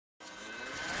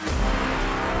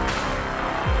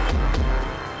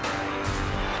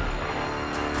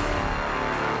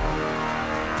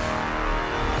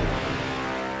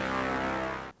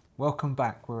Welcome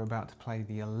back. We're about to play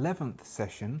the 11th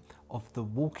session of the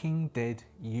Walking Dead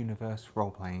universe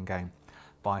role-playing game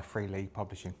by Free League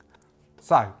Publishing.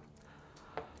 So,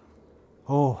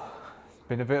 it's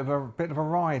been a bit of a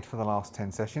ride for the last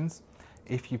 10 sessions.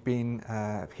 If you've been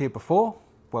here before,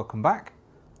 welcome back.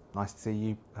 Nice to see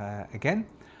you again.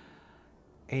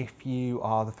 If you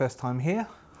are the first time here,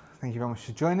 thank you very much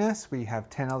for joining us. We have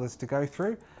 10 others to go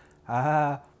through.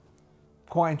 Quite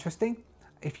interesting.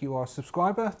 If you are a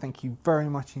subscriber, thank you very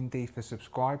much indeed for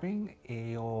subscribing.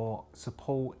 Your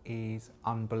support is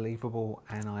unbelievable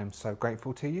and I'm so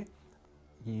grateful to you.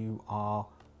 You are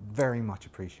very much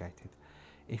appreciated.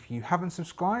 If you haven't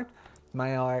subscribed,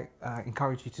 may I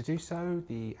encourage you to do so.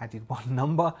 The added one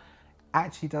number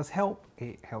actually does help.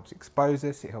 It helps expose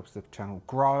us, it helps the channel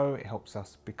grow, it helps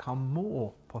us become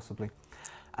more, possibly.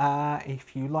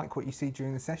 If you like what you see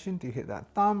during the session, do hit that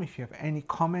thumb. If you have any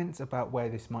comments about where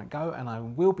this might go, and I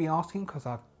will be asking because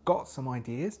I've got some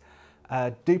ideas,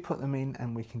 do put them in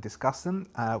and we can discuss them.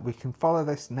 We can follow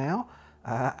this now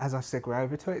as I segue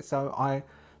over to it. So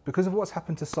because of what's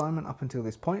happened to Simon up until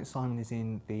this point, Simon is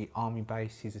in the army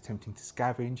base. He's attempting to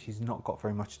scavenge. He's not got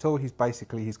very much at all. He's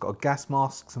got a gas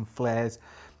mask, some flares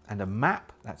and a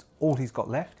map. That's all he's got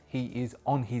left. He is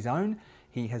on his own.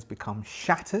 He has become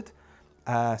shattered.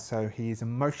 So he is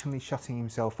emotionally shutting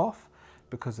himself off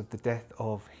because of the death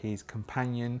of his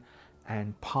companion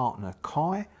and partner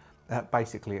Kai.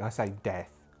 Basically, I say death.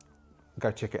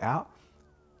 Go check it out.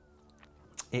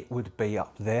 It would be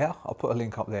up there. I'll put a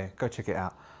link up there. Go check it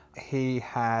out. He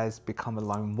has become a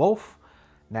lone wolf.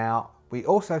 Now, we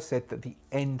also said that the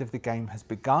end of the game has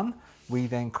begun. We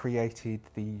then created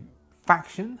the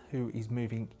faction who is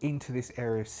moving into this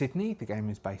area of Sydney. The game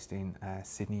is based in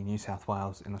Sydney, New South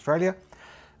Wales in Australia,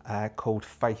 called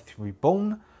Faith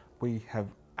Reborn. We have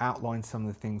outlined some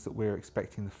of the things that we're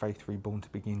expecting the Faith Reborn to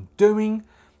begin doing,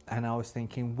 and I was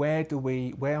thinking, where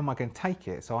am I going to take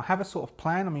it? So I have a sort of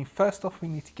plan. I mean, first off, we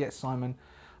need to get Simon.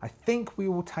 I think we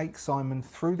will take Simon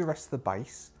through the rest of the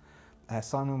base.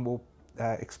 Simon will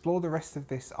explore the rest of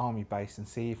this army base and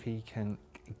see if he can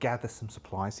gather some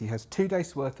supplies. He has 2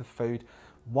 days worth of food.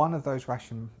 One of those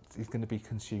rations is going to be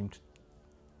consumed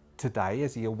today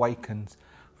as he awakens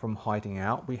from hiding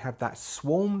out. We have that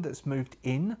swarm that's moved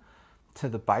in to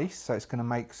the base, so it's going to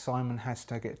make Simon has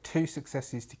to get 2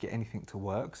 successes to get anything to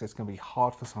work, so it's going to be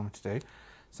hard for Simon to do.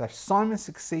 So if Simon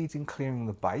succeeds in clearing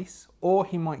the base, or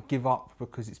he might give up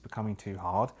because it's becoming too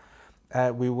hard,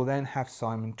 we will then have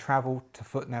Simon travel to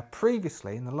foot. Now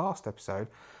previously in the last episode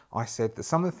I said that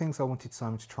some of the things I wanted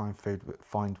Simon to try and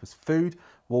find was food,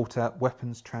 water,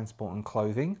 weapons, transport and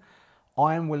clothing.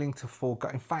 I am willing to forego,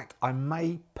 in fact I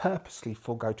may purposely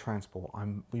forego transport.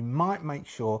 We might make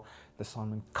sure that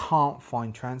Simon can't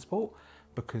find transport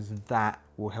because that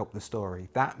will help the story.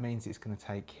 That means it's going to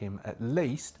take him at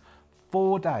least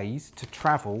 4 days to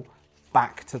travel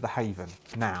back to the Haven.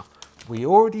 Now, we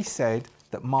already said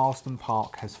that Marsden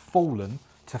Park has fallen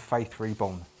to Faith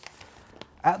Reborn.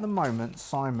 At the moment,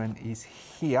 Simon is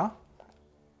here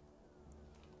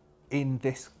in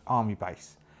this army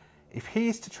base. If he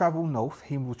is to travel north,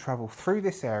 he will travel through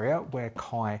this area where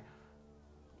Kai,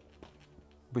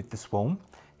 with the swarm,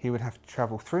 he would have to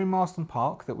travel through Marsden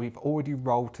Park that we've already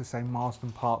rolled to say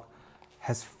Marsden Park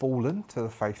has fallen to the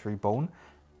Faith Reborn,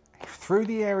 through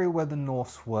the area where the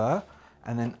Norse were,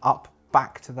 and then up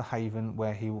back to the Haven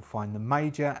where he will find the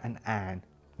Major and Anne.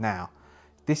 Now,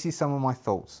 this is some of my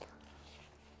thoughts.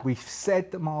 We've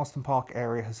said that Marsden Park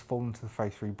area has fallen to the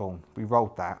Faith Reborn. We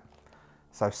rolled that.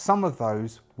 So some of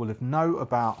those will have know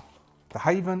about the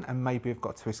Haven and maybe have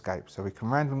got to escape. So we can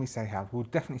randomly say how. We'll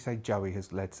definitely say Joey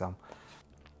has led some.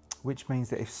 Which means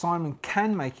that if Simon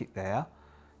can make it there,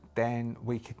 then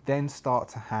we could then start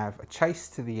to have a chase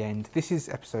to the end. This is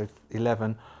episode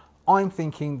 11. I'm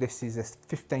thinking this is a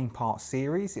 15-part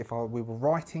series. If we were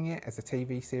writing it as a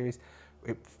TV series,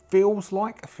 it feels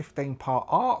like a 15-part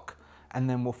arc, and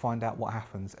then we'll find out what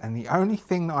happens. And the only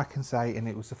thing that I can say, and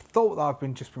it was a thought that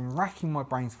I've just been racking my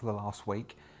brains for the last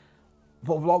week,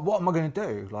 what am I going to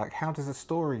do? Like, how does the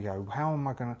story go? How am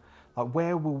I going to, like,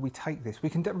 where will we take this? We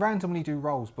can randomly do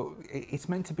rolls, but it's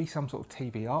meant to be some sort of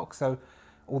TV arc. So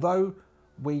although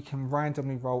we can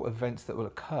randomly roll events that will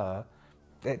occur,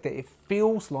 it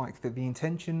feels like that the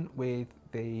intention with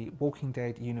the Walking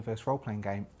Dead universe role-playing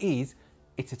game is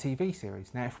it's a TV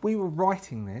series. Now, if we were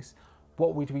writing this,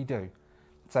 what would we do?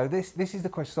 So this is the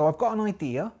question. So I've got an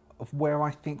idea of where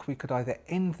I think we could either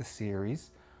end the series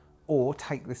or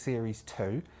take the series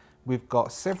to. We've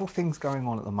got several things going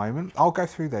on at the moment. I'll go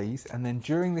through these, and then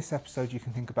during this episode you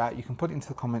can think about, you can put into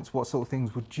the comments what sort of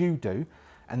things would you do,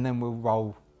 and then we'll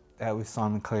roll with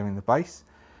Simon clearing the base.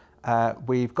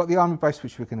 We've got the army base,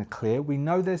 which we're going to clear. We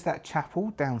know there's that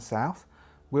chapel down south.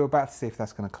 We're about to see if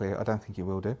that's going to clear. I don't think it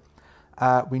will do.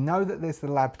 We know that there's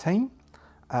the lab team,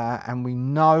 and we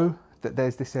know that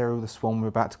there's this area with the swarm. We're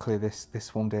about to clear this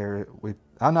swarmed area with...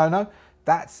 Oh, no.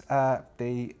 That's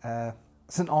the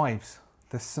St. Ives.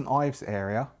 The St. Ives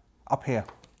area up here.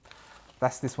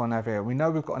 That's this one over here. We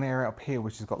know we've got an area up here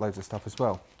which has got loads of stuff as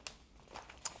well.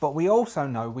 But we also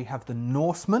know we have the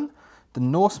Norsemen. The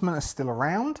Norsemen are still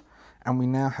around, and we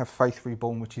now have Faith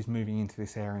Reborn, which is moving into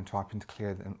this area and trying to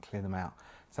clear them out.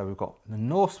 So we've got the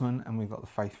Norsemen and we've got the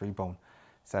Faith Reborn.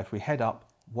 So if we head up,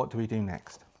 what do we do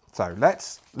next? So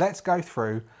let's go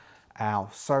through our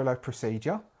solo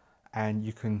procedure, and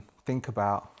you can think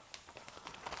about...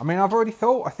 I mean, I've already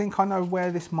thought, I think I know where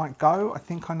this might go. I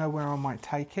think I know where I might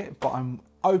take it, but I'm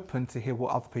open to hear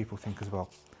what other people think as well.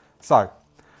 So,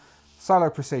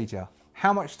 solo procedure.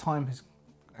 How much time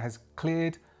has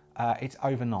cleared? It's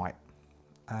overnight.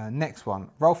 Next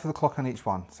one, roll for the clock on each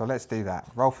one. So let's do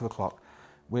that. Roll for the clock.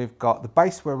 We've got the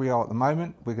base where we are at the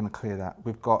moment. We're going to clear that.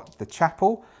 We've got the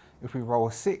chapel. If we roll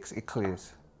a 6, it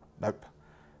clears. Nope.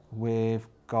 We've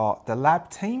got the lab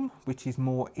team, which is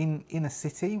more in a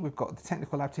city. We've got the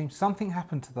technical lab team. Something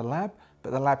happened to the lab,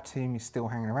 but the lab team is still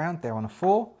hanging around. They're on a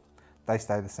 4. They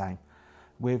stay the same.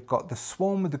 We've got the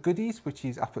swarm with the goodies, which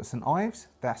is up at St. Ives.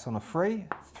 That's on a 3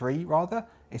 rather.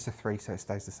 It's a 3, so it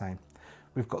stays the same.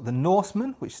 We've got the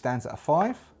Norseman, which stands at a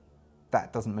 5.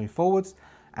 That doesn't move forwards.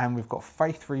 And we've got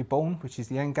Faith Reborn, which is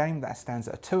the end game. That stands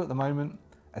at a 2 at the moment,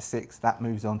 a 6. That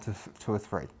moves on to a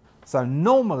 3. So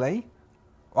normally,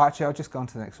 well, actually, I'll just go on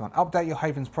to the next one. Update your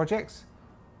Havens projects.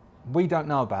 We don't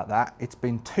know about that. It's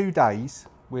been 2 days.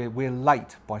 We're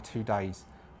late by 2 days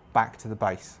back to the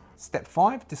base. Step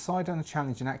 5, decide on a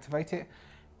challenge and activate it.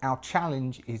 Our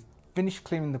challenge is finish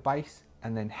clearing the base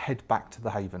and then head back to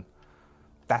the Haven.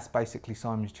 That's basically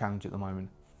Simon's challenge at the moment.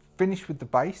 Finish with the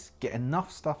base, get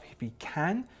enough stuff if he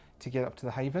can to get up to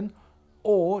the Haven,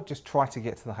 or just try to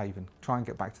get to the Haven. Try and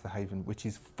get back to the Haven, which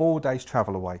is 4 days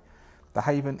travel away. The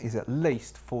Haven is at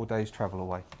least 4 days travel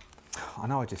away. I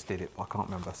know I just did it, but I can't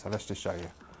remember, so let's just show you.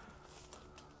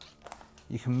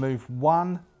 You can move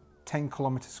 1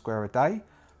 10-kilometre square a day.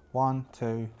 1,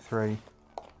 2, 3,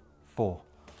 4.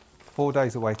 4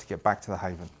 days away to get back to the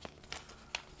Haven.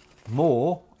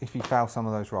 More if you fail some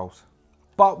of those rolls.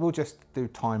 But we'll just do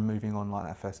time moving on like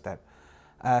that first step.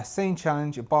 Scene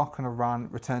challenge, embark on a run,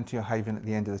 return to your Haven at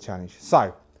the end of the challenge.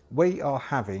 So we are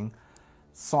having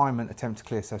Simon attempt to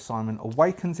clear. So Simon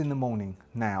awakens in the morning.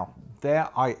 Now, there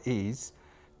is,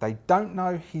 they don't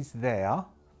know he's there,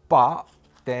 but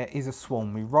there is a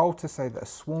swarm. We rolled to say that a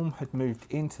swarm had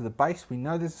moved into the base. We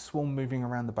know there's a swarm moving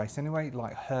around the base anyway,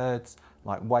 like herds,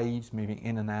 like waves moving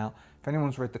in and out. If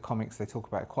anyone's read the comics, they talk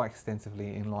about it quite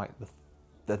extensively in like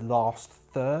the last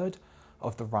third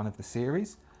of the run of the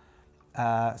series.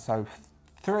 So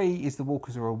 3 is the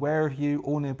walkers are aware of you.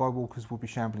 All nearby walkers will be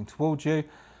shambling towards you.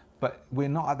 But we're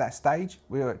not at that stage.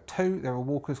 We're at 2, there are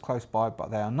walkers close by, but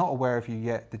they are not aware of you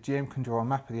yet. The GM can draw a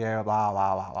map of the area, blah,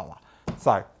 blah, blah, blah, blah.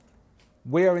 So,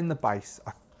 we are in the base.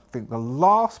 I think the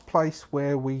last place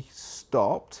where we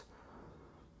stopped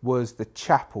was the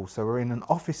chapel. So we're in an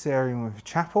office area with a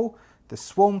chapel. The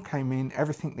swarm came in,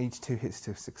 everything needs 2 hits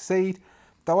to succeed.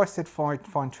 Though I said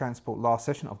find transport last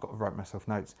session, I've got to write myself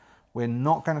notes. We're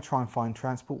not going to try and find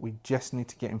transport, we just need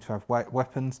to get him to have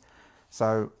weapons.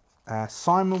 So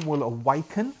Simon will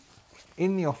awaken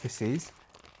in the offices.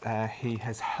 He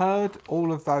has heard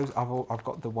all of those. I've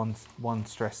got the one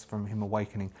stress from him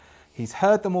awakening. He's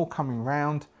heard them all coming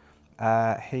round.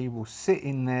 He will sit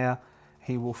in there.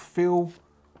 He will feel,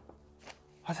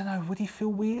 I don't know, would he feel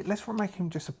weird? Let's make him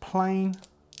just a plain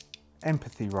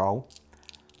empathy roll.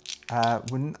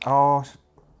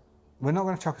 We're not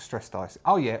going to chuck a stress dice.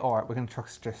 Oh yeah, all right, we're going to chuck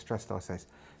a stress dice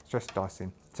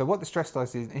in. So what the stress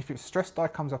dice is, if a stress die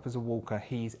comes up as a walker,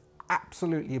 he's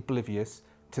absolutely oblivious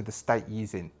to the state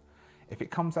he's in. If it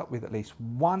comes up with at least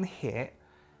 1 hit,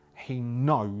 he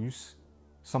knows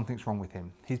something's wrong with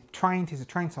him. He's a trained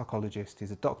psychologist,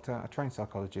 he's a doctor, a trained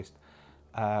psychologist,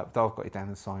 though I've got it down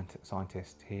as a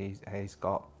scientist. He's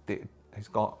got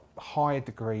higher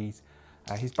degrees.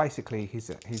 He's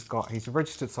a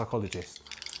registered psychologist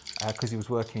because he was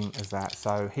working as that.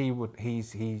 So he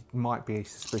might be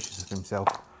suspicious of himself.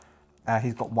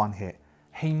 He's got 1 hit.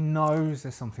 He knows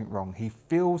there's something wrong. He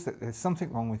feels that there's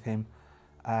something wrong with him.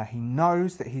 He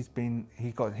knows that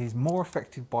he's more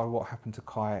affected by what happened to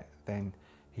Kai than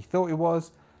he thought he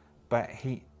was. But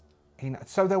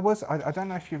so there was, I don't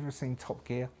know if you've ever seen Top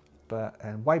Gear, but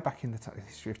way back in the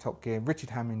history of Top Gear,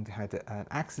 Richard Hammond had an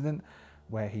accident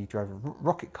where he drove a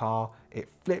rocket car, it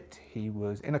flipped, he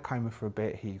was in a coma for a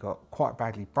bit, he got quite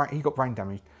badly, he got brain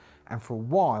damaged, and for a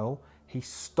while he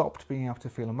stopped being able to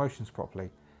feel emotions properly.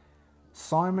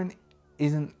 Simon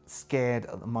isn't scared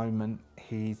at the moment,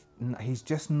 he's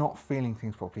just not feeling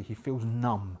things properly, he feels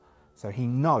numb. So he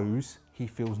knows he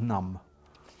feels numb.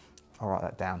 I'll write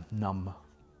that down, numb.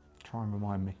 Try and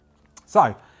remind me.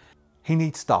 So, he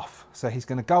needs stuff. So he's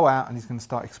going to go out and he's going to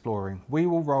start exploring. We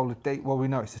will roll a D, well we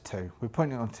know it's a 2. We're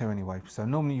putting it on 2 anyway. So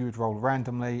normally you would roll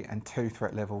randomly and 2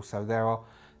 threat level. So there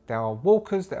are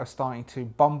walkers that are starting to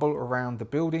bumble around the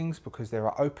buildings because there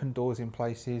are open doors in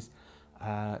places.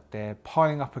 They're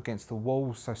piling up against the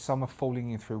walls, so some are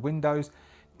falling in through windows.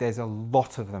 There's a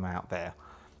lot of them out there.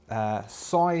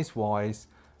 Size-wise,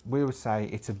 we would say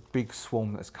it's a big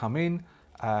swarm that's come in.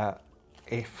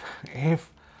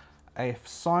 If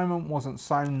Simon wasn't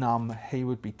so numb, he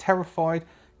would be terrified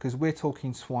because we're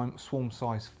talking swarm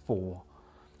size 4.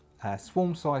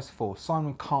 Swarm size 4.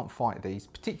 Simon can't fight these,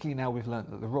 particularly now we've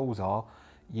learnt that the rules are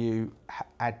you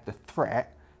add the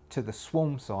threat to the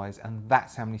swarm size, and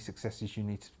that's how many successes you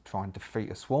need to try and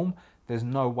defeat a swarm. There's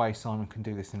no way Simon can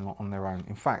do this on their own.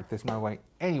 In fact, there's no way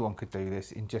anyone could do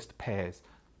this in just pairs.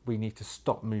 We need to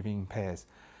stop moving in pairs.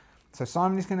 So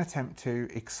Simon is going to attempt to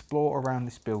explore around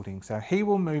this building. So he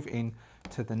will move in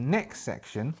to the next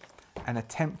section and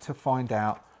attempt to find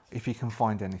out if he can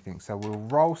find anything. So we'll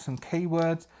roll some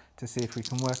keywords to see if we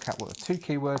can work out what the 2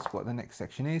 keywords, what the next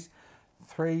section is.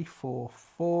 3, 4,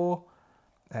 4.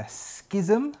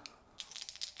 Schism.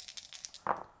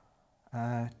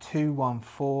 2, 1,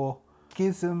 4.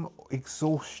 Schism,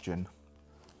 exhaustion.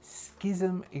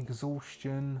 Schism,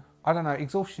 exhaustion. I don't know,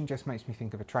 exhaustion just makes me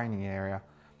think of a training area.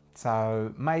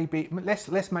 So maybe,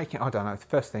 let's make it, I don't know, the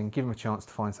first thing, give him a chance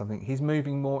to find something. He's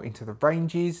moving more into the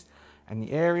ranges and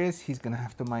the areas. He's going to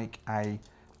have to make a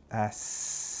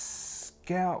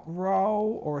scout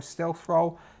roll or a stealth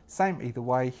roll. Same either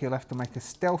way, he'll have to make a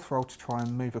stealth roll to try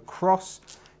and move across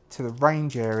to the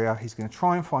range area. He's going to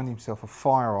try and find himself a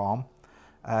firearm.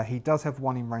 He does have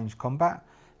 1 in range combat.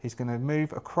 He's going to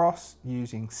move across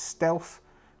using stealth,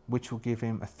 which will give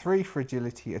him a 3 for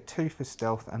agility, a 2 for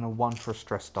stealth, and a 1 for a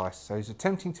stress dice. So he's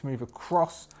attempting to move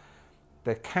across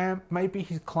the camp. Maybe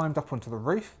he's climbed up onto the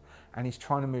roof and he's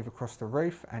trying to move across the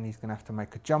roof, and he's going to have to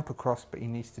make a jump across, but he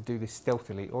needs to do this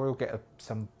stealthily, or he'll get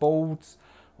some boards,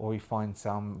 or he finds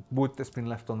some wood that's been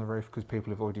left on the roof because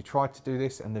people have already tried to do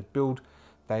this, and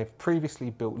they've previously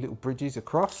built little bridges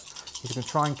across. He's going to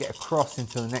try and get across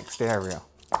into the next area.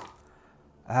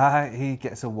 He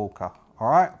gets a walker. All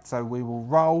right, so we will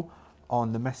roll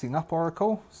on the messing up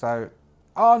oracle. So,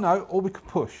 oh no, or we could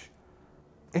push.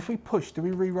 If we push, do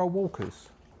we re-roll walkers?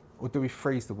 Or do we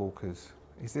freeze the walkers?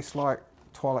 Is this like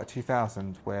Twilight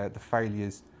 2000 where the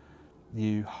failures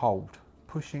you hold?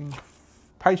 Pushing,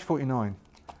 page 49.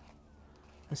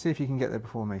 Let's see if you can get there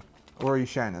before me. Or are you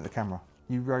shouting at the camera?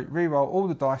 You re-roll all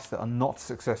the dice that are not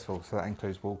successful, so that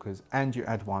includes walkers, and you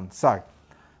add 1. So,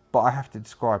 but I have to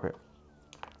describe it.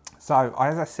 So,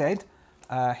 as I said,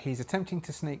 he's attempting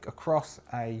to sneak across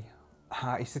a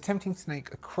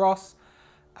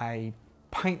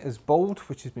painter's board,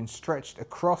 which has been stretched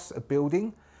across a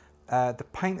building. The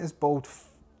painter's board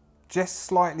just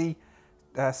slightly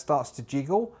starts to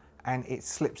jiggle, and it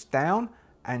slips down,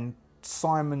 and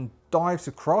Simon dives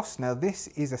across. Now this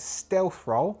is a stealth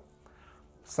roll,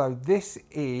 so this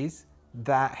is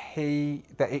that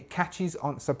it catches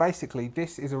on. So basically,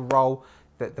 this is a roll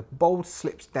that the board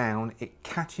slips down, it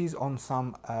catches on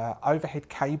some overhead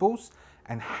cables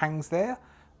and hangs there,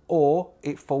 or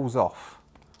it falls off.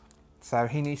 So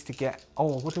he needs to get,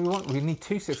 oh, what do we want? We need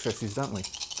 2 successes, don't we?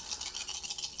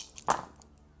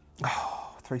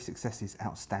 Oh, 3 successes,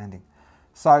 outstanding.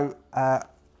 So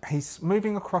he's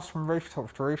moving across from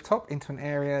rooftop to rooftop into an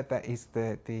area that is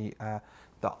the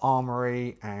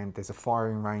armory, and there's a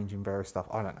firing range and various stuff.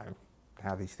 I don't know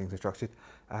how these things are structured.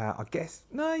 I guess,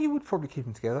 no, you would probably keep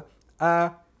them together.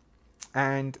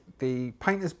 And the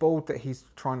painter's board that he's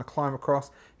trying to climb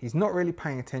across, he's not really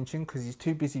paying attention because he's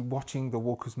too busy watching the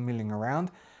walkers milling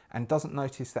around, and doesn't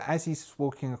notice that as he's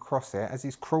walking across it, as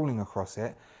he's crawling across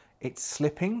it, it's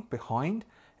slipping behind.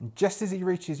 And just as he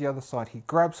reaches the other side, he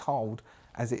grabs hold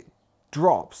as it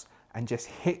drops and just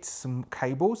hits some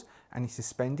cables, and he's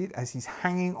suspended. As he's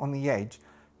hanging on the edge,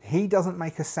 he doesn't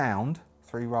make a sound,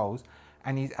 3 rolls,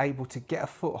 and he's able to get a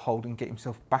foothold and get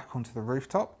himself back onto the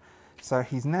rooftop. So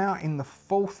he's now in the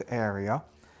 4th area,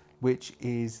 which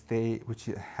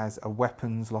has a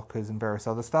weapons, lockers, and various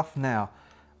other stuff. Now,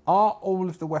 are all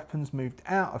of the weapons moved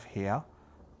out of here,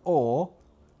 or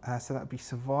so that'd be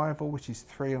survival, which is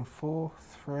 3 and 4,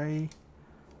 3.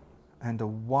 and a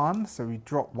 1, so we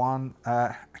drop 1.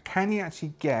 Can he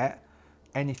actually get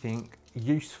anything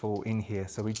useful in here?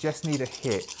 So we just need a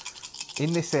hit.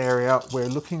 In this area, we're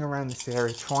looking around this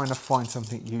area trying to find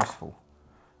something useful.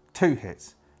 2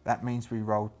 hits. That means we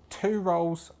roll 2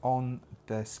 rolls on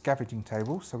the scavenging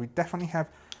table. So we definitely have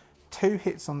 2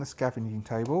 hits on the scavenging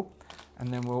table.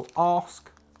 And then we'll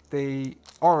ask the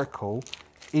Oracle,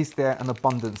 is there an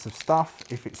abundance of stuff?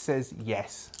 If it says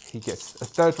yes, he gets a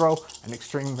 3rd roll. An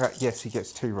extreme rat, yes, he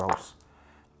gets 2 rolls.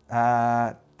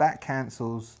 That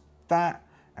cancels that,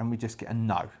 and we just get a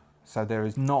no. So there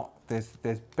is not, there's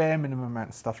bare minimum amount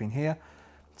of stuff in here.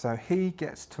 So he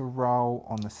gets to roll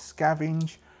on the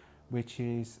scavenge, which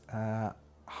is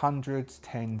hundreds,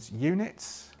 tens,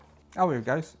 units. Oh, here it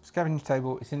goes. Scavenging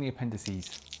table, it's in the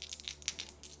appendices.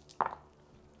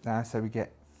 So we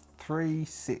get 3,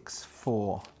 6,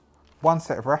 4. 1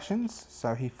 set of rations.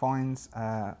 So he finds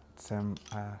some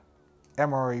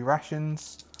MRE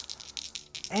rations.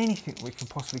 Anything we can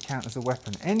possibly count as a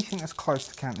weapon. Anything that's close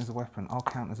to counting as a weapon, I'll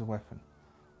count as a weapon.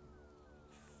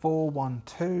 4, 1,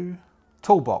 2.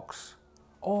 Toolbox.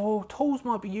 Oh, tools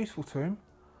might be useful to him.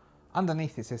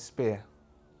 Underneath it says spear.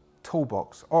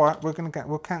 Toolbox. All right, we'll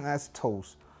count that as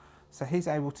tools. So he's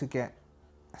able to get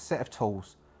a set of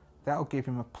tools. That'll give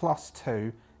him a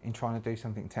 +2 in trying to do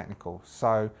something technical.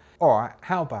 So, all right,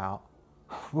 how about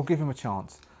we'll give him a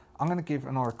chance. I'm going to give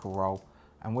an Oracle roll,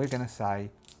 and we're going to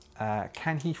say,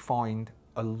 can he find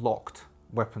a locked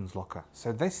weapons locker?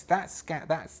 So that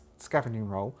scavenging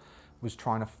roll was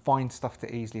trying to find stuff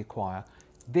to easily acquire.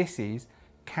 This is,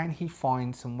 can he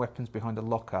find some weapons behind a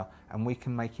locker, and we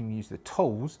can make him use the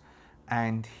tools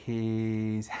and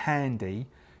his handy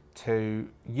to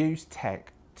use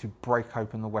tech to break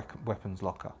open the weapons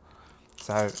locker.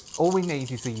 So all we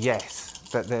need is a yes,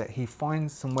 that he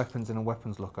finds some weapons in a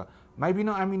weapons locker. Maybe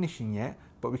not ammunition yet,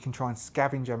 but we can try and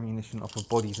scavenge ammunition off of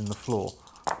bodies in the floor.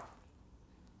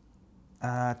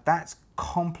 That's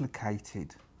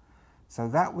complicated. So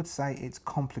that would say it's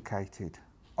complicated.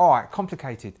 All right,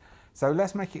 complicated. So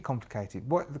let's make it complicated.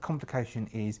 What the complication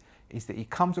is that he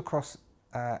comes across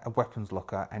a weapons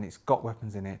locker and it's got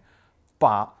weapons in it,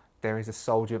 but there is a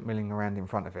soldier milling around in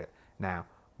front of it. Now,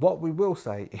 what we will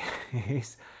say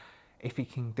is if he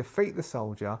can defeat the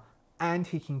soldier and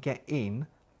he can get in,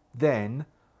 then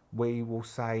we will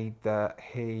say that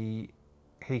he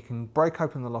can break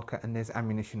open the locker and there's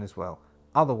ammunition as well.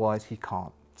 Otherwise, he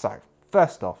can't. So,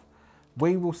 first off,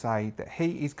 we will say that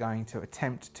he is going to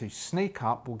attempt to sneak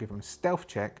up. We'll give him a stealth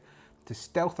check to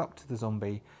stealth up to the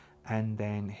zombie, and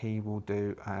then he will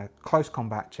do a close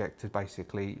combat check to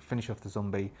basically finish off the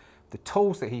zombie. The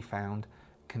tools that he found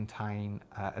contain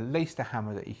at least a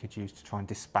hammer that he could use to try and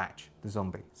dispatch the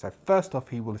zombie. So first off,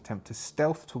 he will attempt to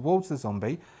stealth towards the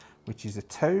zombie, which is a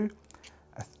 2,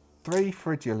 a 3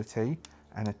 for agility,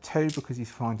 and a 2 because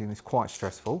he's finding this quite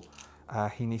stressful.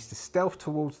 He needs to stealth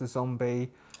towards the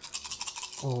zombie.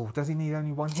 Oh, does he need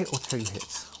only 1 hit or 2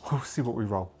 hits? We'll see what we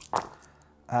roll.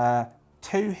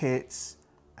 2 hits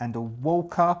and a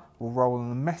walker will roll on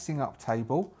the messing up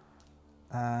table.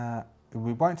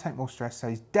 We won't take more stress, so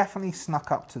he's definitely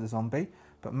snuck up to the zombie,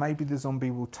 but maybe the zombie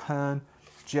will turn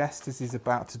just as he's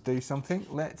about to do something.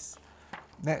 Let's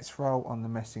roll on the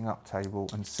messing up table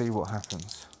and see what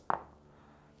happens.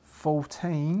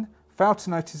 14. Failed to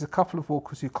notice a couple of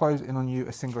walkers who close in on you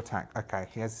a single attack. Okay,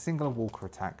 he has a single walker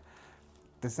attack.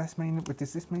 Does this mean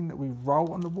that we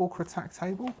roll on the walker attack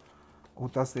table? Or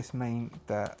does this mean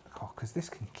that, oh, because this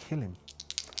can kill him.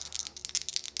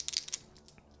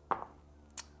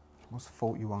 What's the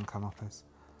fault you one come up as?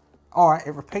 All right,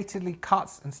 it repeatedly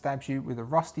cuts and stabs you with a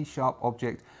rusty sharp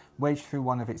object wedged through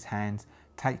one of its hands.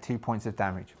 Take 2 points of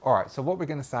damage. All right, so what we're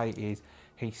going to say is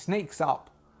he sneaks up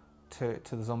to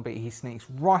the zombie. He sneaks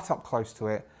right up close to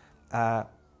it,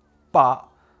 but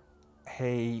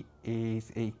he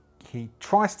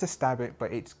tries to stab it,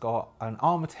 but it's got an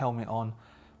armored helmet on,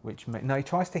 which no, he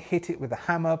tries to hit it with a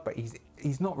hammer, but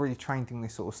he's not really trained in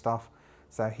this sort of stuff.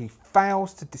 So he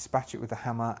fails to dispatch it with a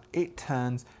hammer. It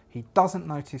turns. He doesn't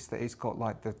notice that it's got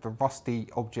like the rusty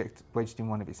object wedged in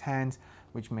one of his hands,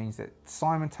 which means that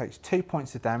Simon takes 2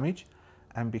 points of damage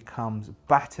and becomes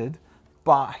battered,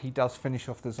 but he does finish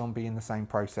off the zombie in the same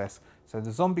process. So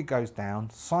the zombie goes down.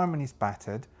 Simon is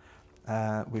battered.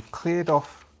 We've cleared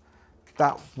off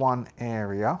that one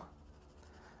area,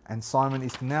 and Simon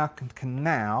is can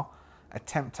now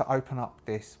attempt to open up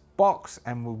this box,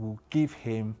 and we will give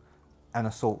him an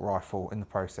assault rifle in the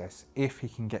process if he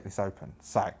can get this open.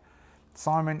 So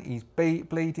Simon is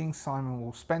bleeding. Simon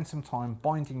will spend some time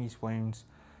binding his wounds.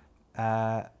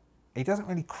 He doesn't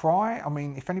really cry. I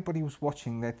mean, if anybody was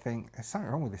watching, they'd think there's something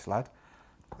wrong with this lad.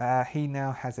 He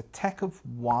now has a tech of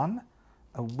 1,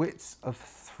 a wits of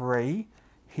 3.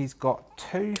 He's got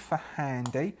 2 for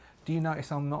handy. Do you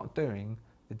notice I'm not doing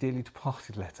the dearly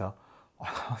departed letter?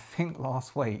 I think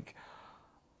last week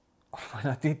when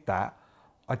I did that,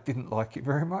 I didn't like it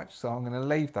very much, so I'm going to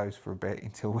leave those for a bit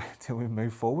until we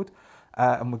move forward,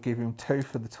 and we'll give him 2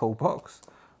 for the toolbox.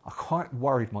 I quite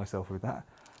worried myself with that,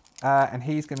 and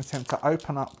he's going to attempt to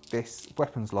open up this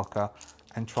weapons locker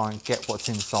and try and get what's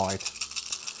inside.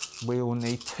 We will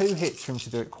need 2 hits for him to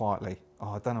do it quietly.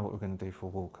 Oh, I don't know what we're going to do for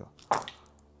Walker.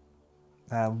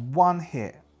 1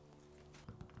 hit.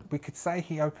 We could say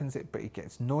he opens it, but he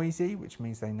gets noisy, which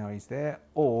means they know he's there,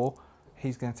 or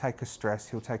he's going to take a stress.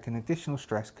 He'll take an additional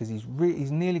stress because he's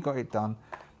nearly got it done,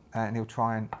 and he'll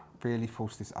try and really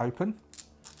force this open.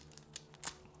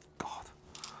 God.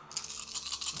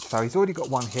 So he's already got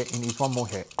 1 hit. He needs 1 more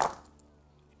hit.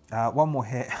 1 more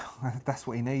hit. That's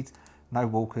what he needs. No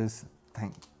walkers,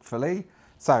 thankfully.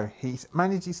 So he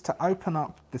manages to open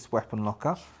up this weapon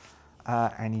locker,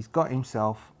 and he's got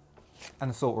himself an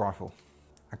assault rifle.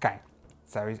 Okay,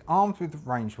 so he's armed with a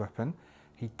ranged weapon.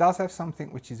 He does have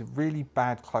something which is a really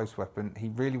bad close weapon. He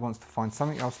really wants to find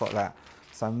something else like that.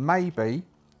 So maybe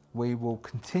we will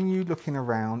continue looking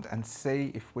around and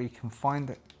see if we can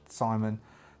find Simon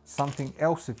something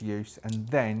else of use, and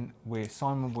then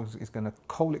Simon is going to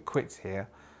call it quits here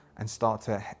and start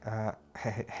to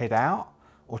head out,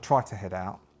 or try to head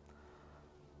out.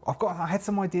 I had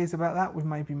some ideas about that, with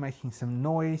maybe making some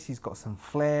noise. He's got some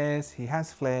flares. He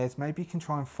has flares. Maybe he can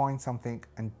try and find something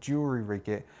and jury rig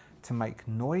it to make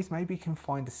noise. Maybe he can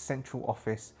find a central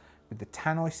office with the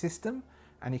tannoy system,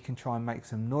 and he can try and make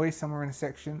some noise somewhere in a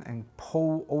section and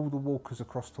pull all the walkers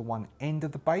across to one end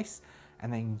of the base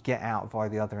and then get out via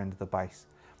the other end of the base.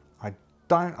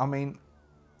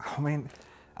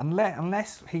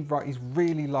 Unless he's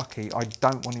really lucky, I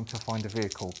don't want him to find a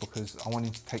vehicle, because I want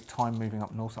him to take time moving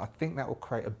up north. So I think that will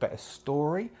create a better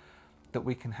story, that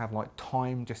we can have, like,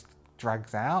 time just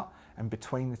drags out, and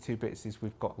between the 2 bits is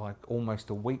we've got like almost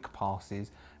a week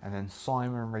passes, and then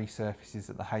Simon resurfaces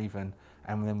at the Haven,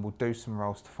 and then we'll do some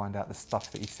rolls to find out the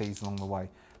stuff that he sees along the way.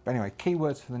 But anyway,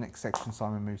 keywords for the next section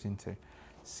Simon moves into.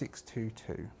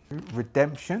 622.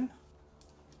 Redemption.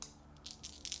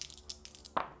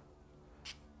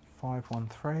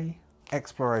 513.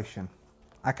 Exploration.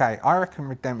 Okay, I reckon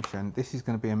redemption, this is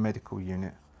going to be a medical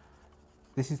unit.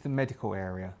 This is the medical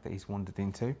area that he's wandered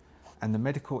into, and the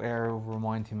medical area will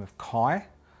remind him of Kai,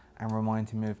 and remind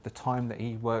him of the time that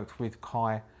he worked with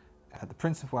Kai at the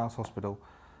Prince of Wales Hospital.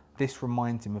 This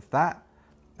reminds him of that.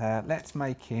 Let's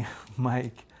make him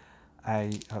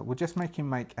we'll just make him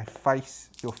make a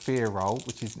face your fear roll,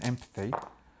 which is an empathy.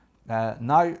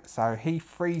 No, so he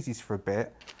freezes for a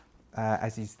bit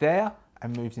as he's there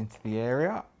and moves into the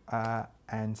area,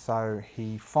 and so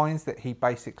he finds that he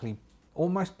basically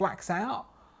almost blacks out,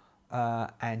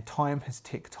 and time has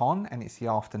ticked on, and it's the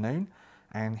afternoon,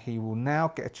 and he will now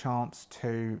get a chance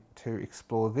to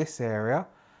explore this area.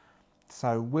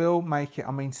 So we'll make it,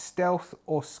 stealth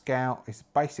or scout is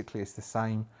basically the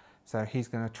same. So he's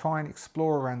going to try and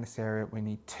explore around this area. We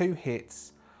need 2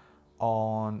 hits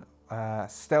on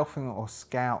stealthing or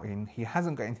scouting. He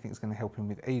hasn't got anything that's going to help him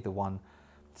with either one.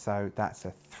 So that's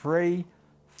a 3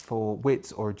 for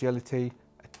wits or agility,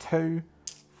 a 2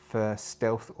 for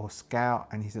stealth or scout,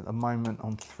 and he's at the moment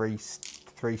on 3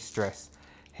 stress.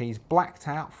 He's blacked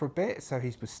out for a bit, so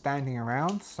he's been standing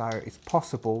around, so it's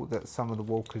possible that some of the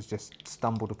walkers just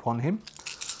stumbled upon him.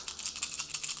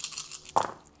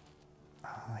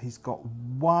 He's got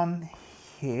 1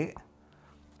 hit,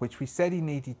 which we said he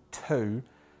needed 2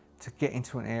 to get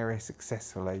into an area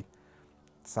successfully.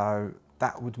 So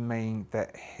that would mean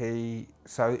that it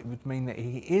would mean that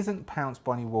he isn't pounced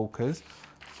by any walkers,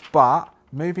 but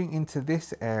moving into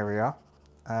this area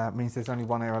means there's only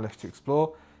 1 area left to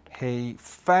explore. He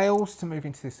fails to move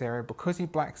into this area because he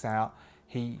blacks out.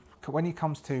 When he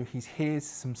comes to, he hears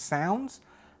some sounds,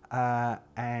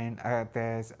 and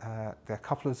there are a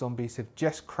couple of zombies have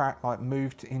just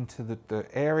moved into the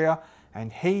area,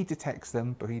 and he detects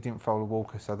them, but he didn't follow a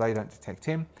walker, so they don't detect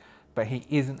him. But he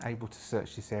isn't able to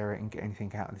search this area and get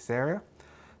anything out of this area.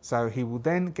 So he will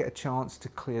then get a chance to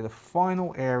clear the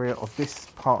final area of this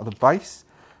part of the base,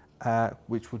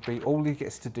 which would be all he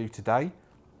gets to do today.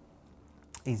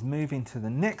 He's moving to the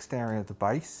next area of the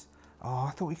base. Oh,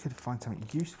 I thought we could find something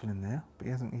useful in there, but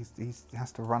he hasn't. He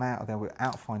has to run out of there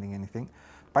without finding anything.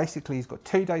 Basically, he's got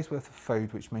 2 days worth of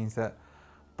food, which means that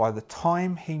by the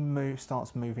time he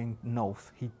starts moving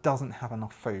north, he doesn't have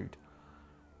enough food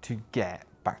to get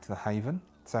back to the Haven.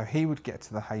 So he would get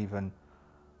to the Haven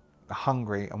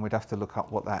hungry, and we'd have to look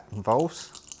up what that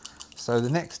involves. So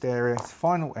the next area,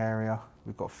 final area,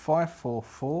 we've got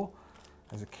 544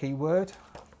 as a keyword.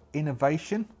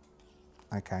 Innovation.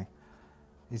 Okay.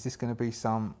 Is this going to be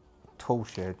some tool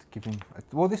shed?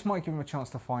 Well, this might give him a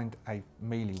chance to find a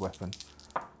melee weapon.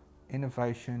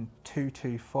 Innovation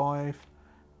 225,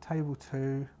 table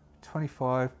 2,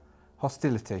 25,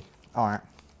 hostility. All right.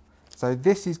 So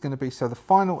this is going to be, so the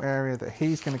final area that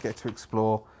he's going to get to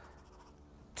explore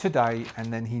today,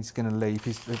 and then he's going to leave.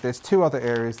 There's two other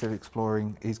areas they're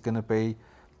exploring. Is going to be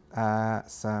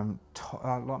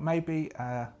like maybe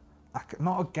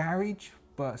not a garage,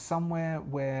 but somewhere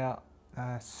where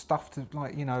stuff to,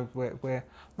 like, you know, where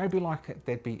maybe like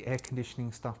there'd be air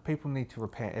conditioning stuff. People need to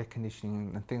repair air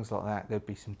conditioning and things like that. There'd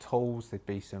be some tools. There'd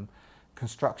be some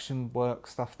construction work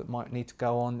stuff that might need to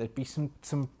go on. There'd be some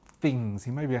things.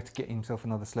 He may be able to get himself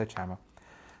another sledgehammer.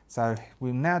 So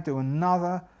we'll now do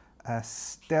another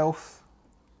stealth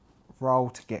roll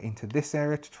to get into this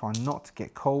area to try not to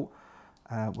get caught,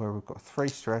 where we've got 3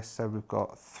 stress. So we've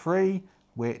got 3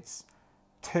 wits,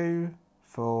 2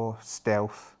 for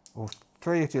stealth, or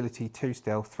 3 agility, 2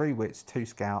 stealth, 3 wits, 2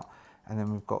 scout, and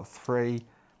then we've got 3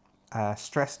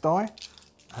 stress die.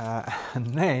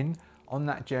 And then on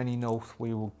that journey north,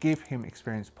 we will give him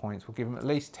experience points. We'll give him at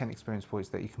least 10 experience points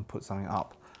that he can put something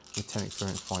up with 10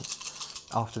 experience points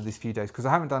after these few days, because I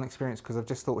haven't done experience because I've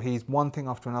just thought he's one thing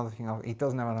after another thing. He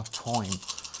doesn't have enough time.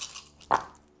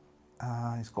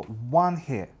 He's got 1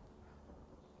 hit.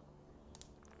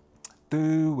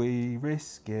 Do we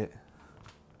risk it?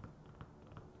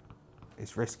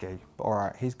 It's risky, but all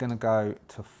right. He's going to go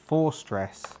to 4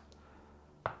 stress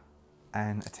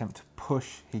and attempt to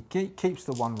push. He keeps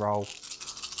the 1 roll.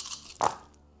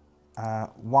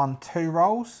 1, 2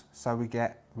 rolls, so we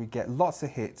get lots of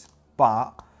hits,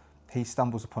 but he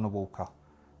stumbles upon a walker.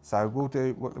 So we'll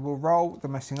roll the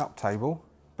messing up table,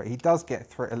 but he does get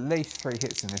at least 3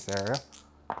 hits in this area.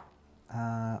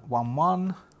 1,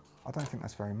 1. I don't think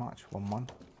that's very much. 1, 1.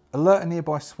 Alert a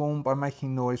nearby swarm by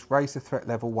making noise. Raise the threat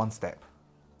level 1 step.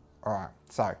 All right.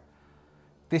 So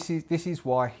this is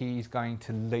why he's going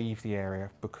to leave the area,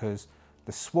 because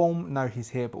the swarm know he's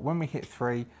here. But when we hit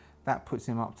 3, that puts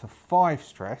him up to 5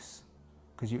 stress,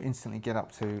 because you instantly get up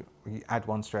to, you add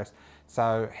 1 stress.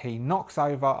 So he knocks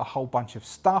over a whole bunch of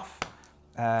stuff.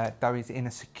 Though he's in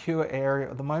a secure area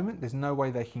at the moment, there's no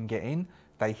way they can get in.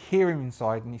 They hear him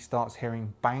inside, and he starts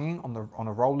hearing banging on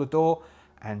a roller door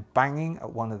and banging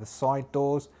at one of the side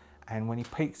doors. And when he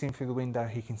peeks in through the window,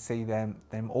 he can see them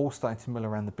all starting to mill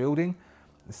around the building.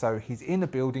 So he's in the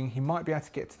building. He might be able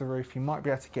to get to the roof. He might be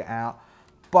able to get out,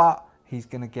 but he's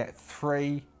going to get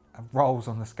 3 rolls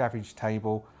on the scavenge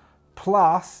table.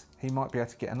 Plus, he might be able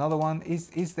to get another one.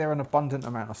 Is there an abundant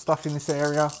amount of stuff in this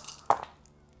area?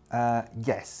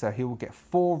 Yes, so he will get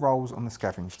 4 rolls on the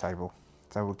scavenge table.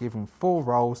 So we'll give him 4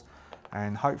 rolls,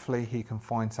 and hopefully he can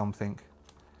find something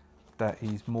that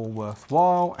is more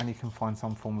worthwhile, and he can find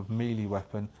some form of melee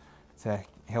weapon to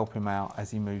help him out as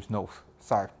he moves north.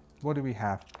 So what do we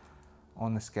have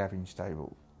on the scavenge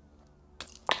table?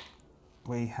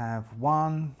 We have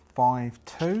 1, 5,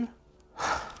 2.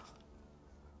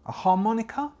 A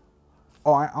harmonica.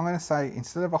 All right, I'm going to say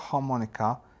instead of a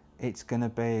harmonica, it's going to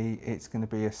be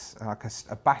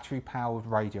a battery-powered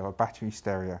radio, a battery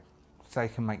stereo, so he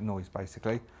can make noise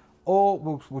basically. Or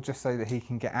we'll just say that he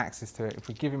can get access to it. If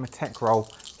we give him a tech roll,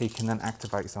 he can then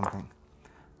activate something.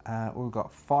 We've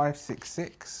got 5, 6,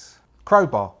 6.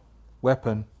 Crowbar,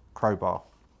 weapon, crowbar.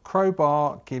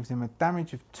 Crowbar gives him a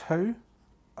damage of 2,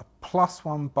 a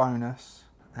 +1 bonus,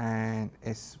 and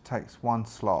it takes 1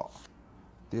 slot.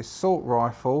 The assault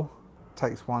rifle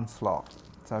takes 1 slot.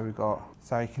 So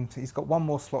he's got 1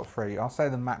 more slot free. I'll say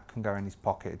the map can go in his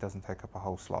pocket. It doesn't take up a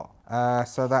whole slot.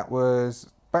 So that was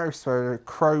battery stereo,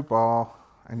 crowbar,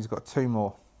 and he's got 2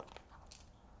 more.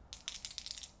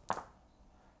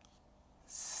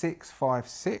 6, 5,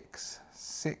 6.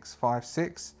 6, 5,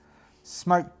 6.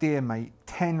 Smoked deer meat,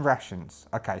 10 rations.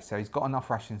 Okay, so he's got enough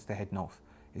rations to head north.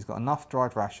 He's got enough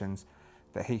dried rations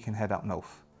that he can head up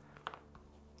north.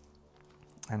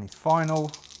 And his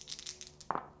final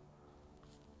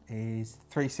is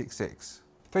 366.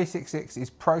 366 is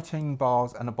protein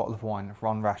bars and a bottle of wine,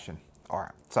 one ration. All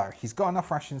right, so he's got enough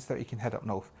rations that he can head up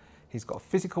north. He's got a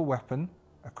physical weapon,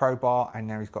 a crowbar, and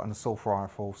now he's got an assault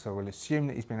rifle, so we'll assume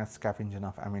that he's been able to scavenge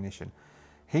enough ammunition.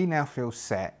 He now feels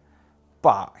set,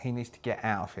 but he needs to get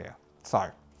out of here. So,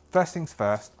 first things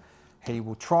first, he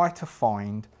will try to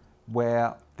find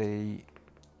where the,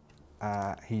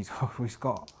 he's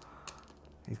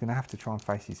going to have to try and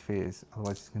face his fears,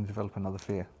 otherwise he's going to develop another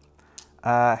fear.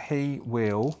 He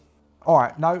will All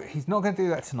right, no, he's not going to do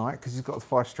that tonight because he's got the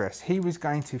 5 stress. He was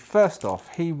going to, first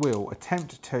off, he will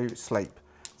attempt to sleep.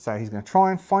 So he's going to try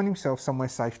and find himself somewhere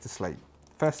safe to sleep.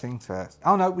 First things first.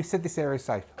 Oh no, we said this area is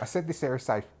safe. I said this area is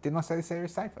safe. Didn't I say this area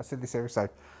is safe? I said this area is safe.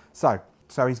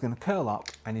 So he's going to curl up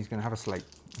and he's going to have a sleep.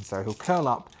 And so he'll curl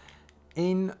up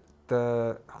in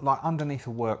the, like underneath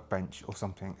a workbench or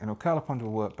something. And he'll curl up under a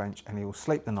workbench and he will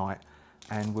sleep the night.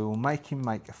 And we will make him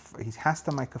he has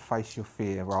to make a face your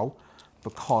fear roll,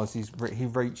 because he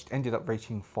ended up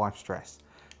reaching 5 stress.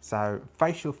 So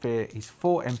facial fear is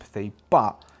 4 empathy,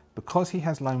 but because he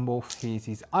has lone wolf, he is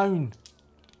his own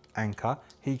anchor,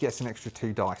 he gets an extra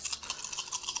 2 dice.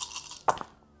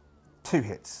 2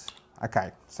 hits.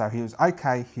 Okay, so he was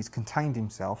okay, he's contained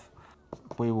himself.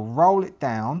 We will roll it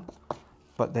down,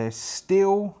 but there's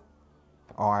still,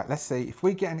 all right, let's see, if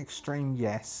we get an extreme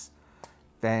yes,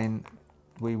 then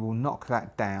we will knock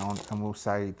that down and we'll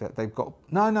say that they've got,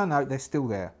 no, they're still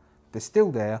there. They're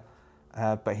still there,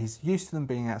 but he's used to them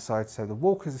being outside, so the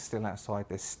walkers are still outside.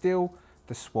 There's still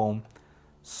the swarm.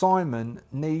 Simon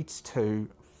needs to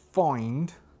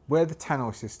find where the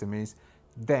tannoy system is,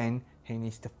 then he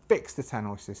needs to fix the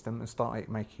tannoy system and start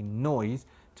making noise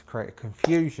to create a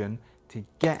confusion to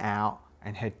get out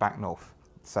and head back north.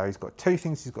 So he's got 2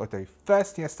 things he's got to do.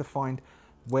 First, he has to find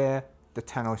where the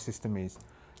tannoy system is.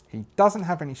 He doesn't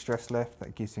have any stress left.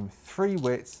 That gives him 3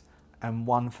 wits and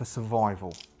 1 for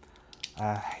survival.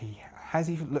 Has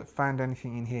he found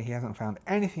anything in here? He hasn't found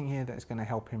anything here that is going to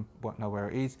help him know where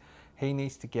it is. He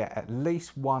needs to get at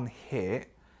least 1 hit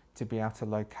to be able to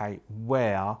locate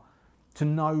where, to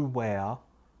know where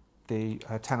the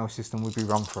tannoy system would be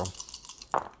run from.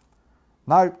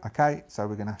 No, okay, so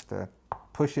we're going to have to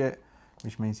push it,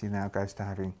 which means he now goes to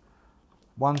having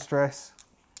 1 stress.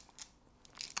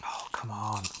 Oh, come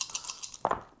on.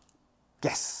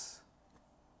 Yes,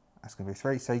 that's going to be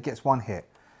 3. So he gets 1 hit.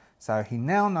 So he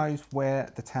now knows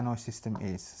where the tannoy system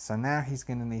is. So now he's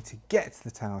going to need to get to the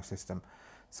tannoy system.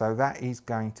 So that is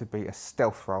going to be a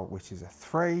stealth roll, which is a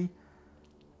 3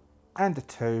 and a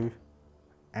 2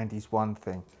 and his 1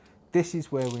 thing. This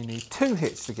is where we need 2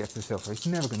 hits to get to the stealth roll. He's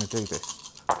never going to do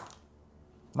this.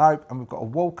 Nope, and we've got a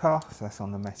walker, so that's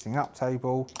on the messing up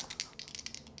table.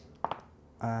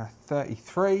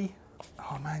 33.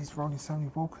 Oh man, he's rolling so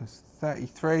many walkers.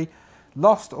 33.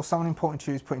 Lost or someone important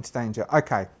to you is put into danger.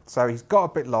 Okay, so he's got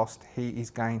a bit lost. He is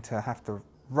going to have to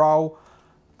roll.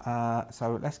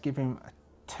 So let's give him a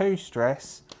 2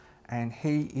 stress, and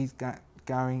he is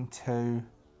going to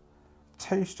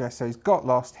 2 stress. So he's got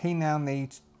lost. He now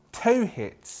needs 2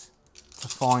 hits to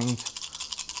find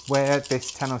where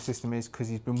this tannoy system is, because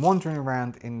he's been wandering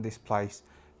around in this place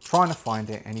trying to find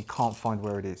it, and he can't find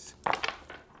where it is.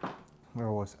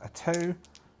 Where was a 2,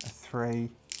 a 3,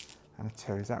 and a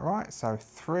 2? Is that right? So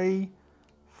 3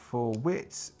 for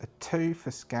wits, a 2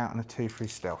 for scout, and a 2 for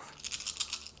his stealth.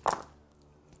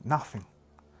 Nothing.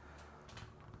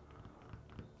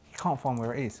 He can't find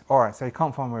where it is. All right, so he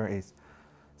can't find where it is.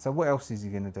 So what else is he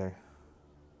going to do?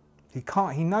 He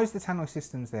can't. He knows the tannoy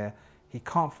system's there. He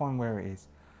can't find where it is.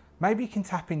 Maybe he can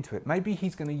tap into it. Maybe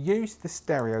he's going to use the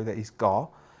stereo that he's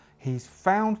got. He's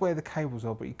found where the cables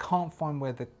are, but he can't find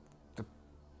where the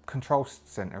control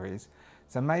center is.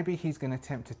 So maybe he's going to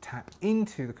attempt to tap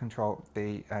into the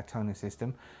tannoy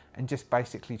system and just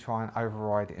basically try and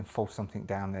override it and force something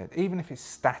down there, even if it's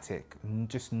static and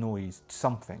just noise,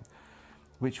 something,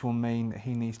 which will mean that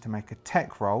he needs to make a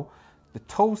tech roll. The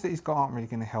tools that he's got aren't really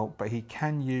going to help, but he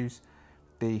can use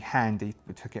the handy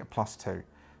to get +2.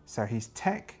 So his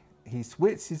tech, his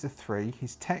wits is a 3,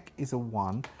 his tech is a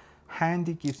 1,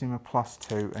 handy gives him a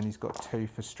 +2, and he's got 2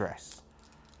 for stress.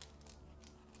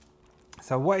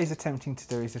 So what he's attempting to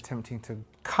do is attempting to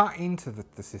cut into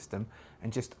the system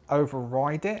and just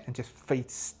override it and just feed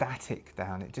static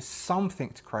down it, just something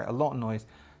to create a lot of noise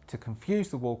to confuse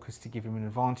the walkers, to give him an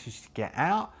advantage to get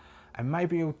out. And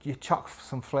maybe you chuck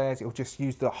some flares, he'll just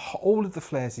use all of the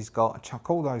flares he's got and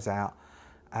chuck all those out,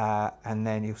 and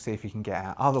then he'll see if he can get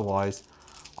out. Otherwise,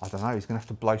 I don't know, he's going to have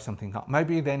to blow something up.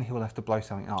 Maybe then he'll have to blow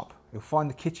something up. He'll find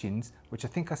the kitchens, which I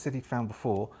think I said he'd found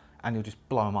before, and he'll just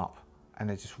blow them up. And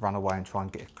they just run away and try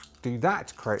and do that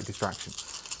to create a distraction.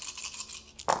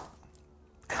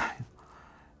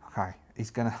 Okay,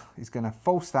 he's gonna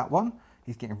force that one.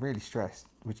 He's getting really stressed,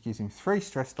 which gives him 3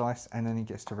 stress dice, and then he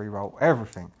gets to re-roll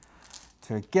everything.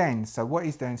 To again, so what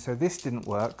he's doing, so this didn't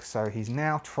work, so he's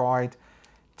now tried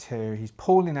to, he's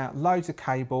pulling out loads of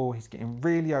cable, he's getting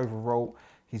really overwrought,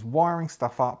 he's wiring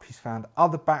stuff up, he's found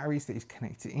other batteries that he's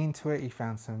connected into it, he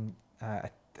found some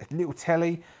a little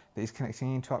telly that he's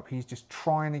connecting into up. He's just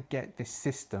trying to get this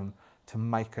system to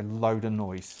make a load of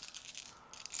noise.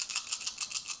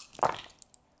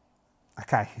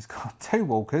 Okay, he's got 2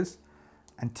 walkers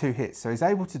and 2 hits, so he's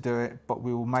able to do it, but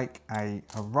we will make a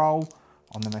roll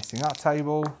on the messing up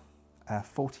table.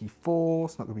 44,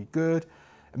 it's not going to be good.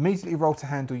 Immediately roll to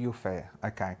handle your fear.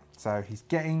 Okay, so he's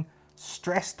getting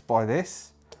stressed by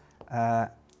this, and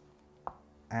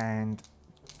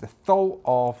the thought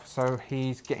of, so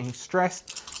he's getting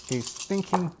stressed, he's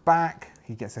thinking back,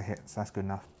 he gets a hit, so that's good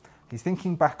enough. He's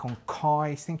thinking back on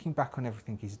Kai, he's thinking back on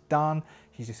everything he's done,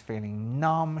 he's just feeling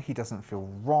numb, he doesn't feel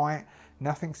right,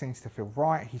 nothing seems to feel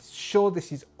right, he's sure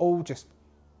this is all just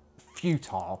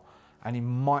futile, and he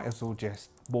might as well just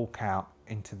walk out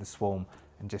into the swarm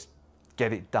and just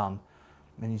get it done.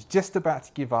 And he's just about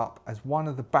to give up as one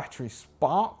of the batteries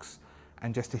sparks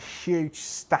and just a huge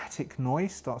static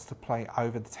noise starts to play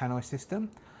over the tannoy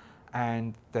system,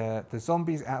 and the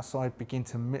zombies outside begin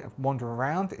to wander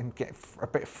around and get a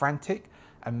bit frantic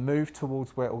and move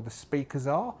towards where all the speakers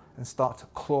are and start to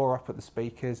claw up at the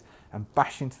speakers and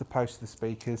bash into the posts of the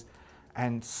speakers.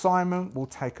 And Simon will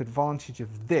take advantage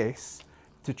of this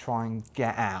to try and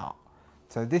get out.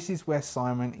 So this is where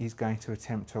Simon is going to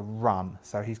attempt to run.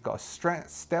 So he's got a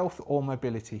stealth or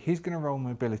mobility. He's going to roll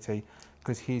mobility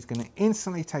because he's going to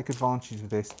instantly take advantage of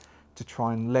this to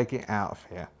try and leg it out of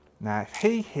here. Now, if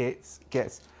he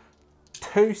gets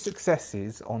 2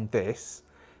 successes on this,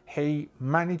 he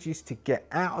manages to get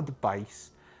out of the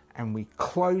base, and we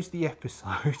close the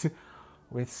episode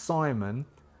with Simon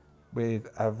with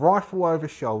a rifle over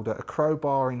shoulder, a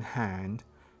crowbar in hand,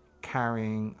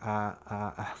 carrying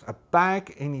a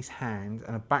bag in his hand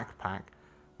and a backpack,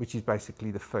 which is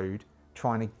basically the food,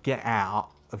 trying to get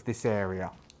out of this area.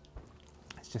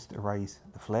 Let's just erase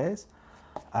the flares.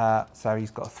 So he's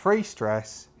got 3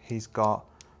 stress, he's got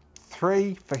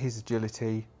 3 for his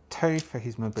agility, 2 for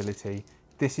his mobility.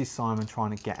 This is Simon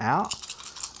trying to get out.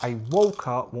 A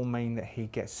walker will mean that he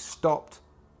gets stopped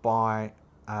by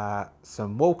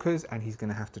some walkers, and he's going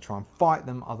to have to try and fight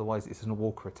them, otherwise it's a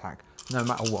walker attack, no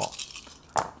matter what.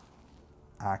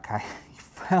 Okay, he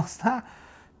fails that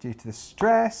due to the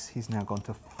stress. He's now gone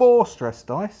to 4 stress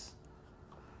dice.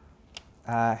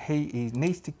 He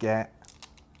needs to get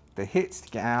the hits to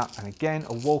get out, and again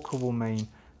a walker will mean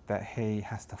that he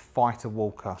has to fight a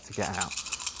walker to get out.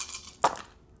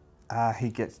 He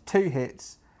gets 2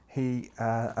 hits.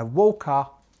 A walker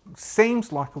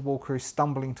seems like a walker is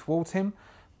stumbling towards him,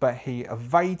 but he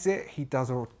evades it. He does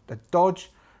a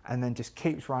dodge and then just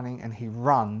keeps running, and he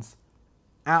runs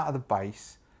out of the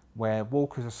base where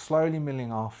walkers are slowly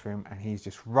milling after him, and he's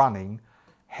just running,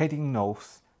 heading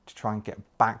north to try and get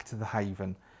back to the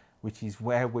haven, which is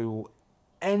where we will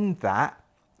end that,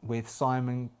 with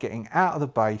Simon getting out of the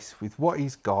base with what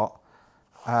he's got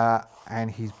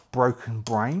and his broken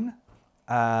brain.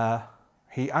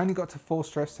 He only got to 4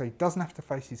 stress, so he doesn't have to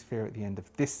face his fear at the end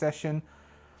of this session.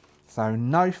 So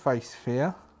no face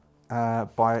fear.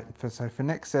 So for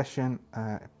next session,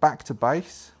 back to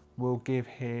base, we'll give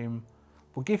him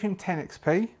 10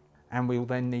 XP, and we'll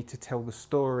then need to tell the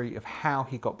story of how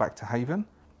he got back to Haven,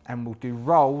 and we'll do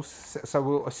rolls. So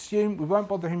we'll assume we won't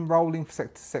bother him rolling for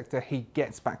sector to sector. He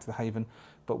gets back to the Haven,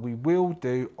 but we will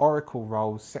do oracle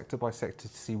rolls sector by sector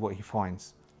to see what he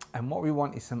finds. And what we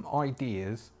want is some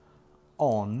ideas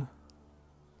on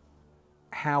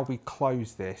how we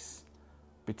close this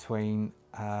between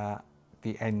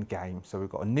the end game. So we've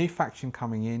got a new faction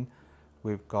coming in.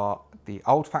 We've got the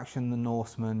old faction, the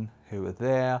Norsemen, who are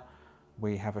there.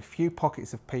 We have a few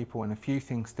pockets of people and a few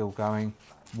things still going.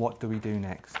 What do we do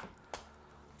next?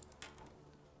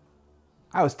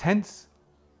 That was tense.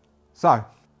 So,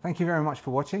 thank you very much for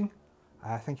watching.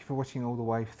 Thank you for watching all the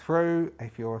way through.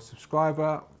 If you're a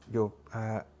subscriber, you're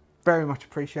very much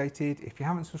appreciated. If you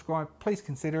haven't subscribed, please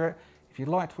consider it. If you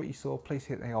liked what you saw, please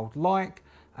hit the old like.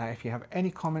 If you have any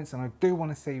comments, and I do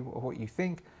want to see what you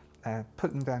think,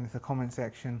 put them down in the comment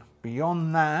section.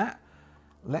 Beyond that,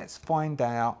 let's find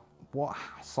out what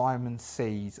Simon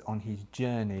sees on his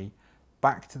journey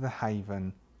back to the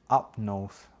Haven up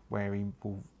north, where he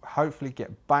will hopefully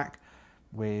get back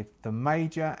with the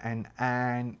Major and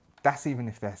Anne. That's even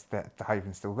if the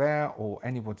Haven's still there or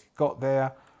anybody got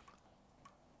there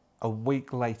a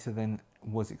week later than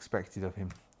was expected of him.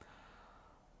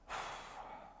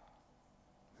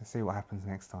 Let's see what happens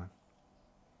next time.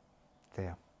 See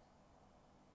ya.